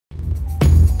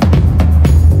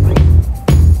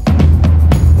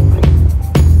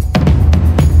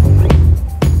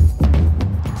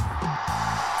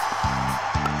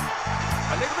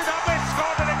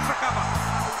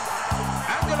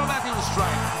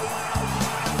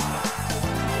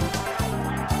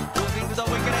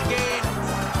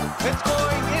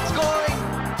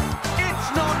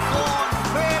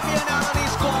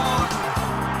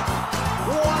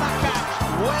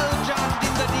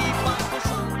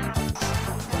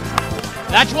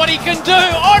That's what he can do.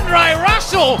 Andre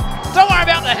Russell. Don't worry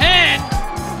about the hand.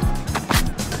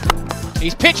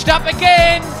 He's pitched up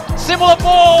again. Similar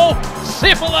ball,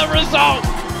 similar result.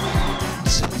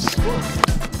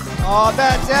 Oh,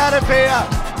 that's out of here.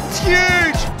 It's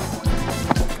huge.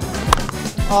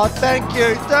 Oh, thank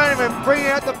you. Don't even bring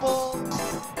out the ball.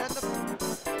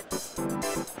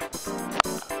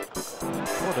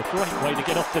 What a great way to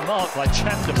get off the mark by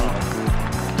Chandimal.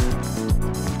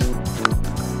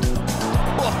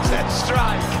 What a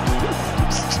strike!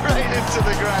 Straight into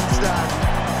the grandstand.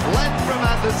 Length from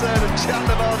Anderson and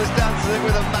Chandimal just dances it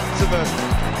with a maximum.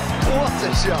 What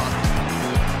a shot!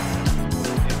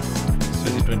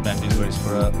 Swizzy twin band inwards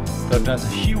for a third chance. A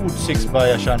huge six by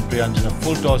Ashan Priyanjan, a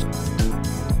full toss.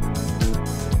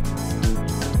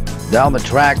 Down the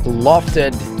track,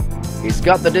 lofted. He's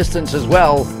got the distance as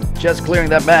well. Just clearing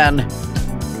that man.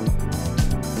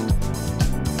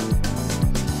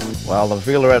 Well, the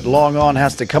fielder at long on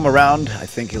has to come around. I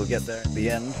think he'll get there at the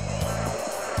end.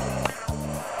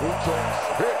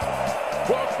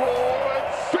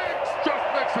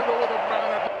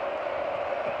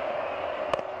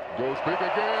 Goes big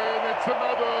again. It's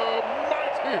another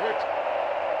mighty hit.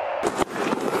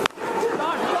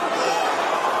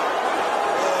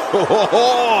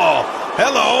 Oh,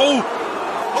 hello.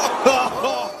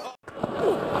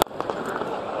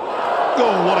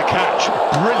 Oh, what a catch.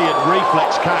 Brilliant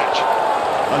reflex catch.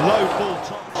 A low full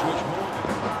touch, which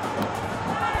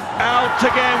out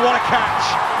again, what a catch.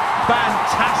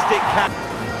 Fantastic catch.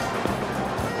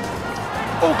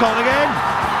 Oh, gone again.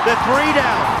 They're 3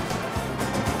 down.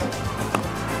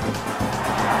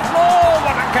 Oh,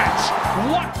 what a catch.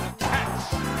 What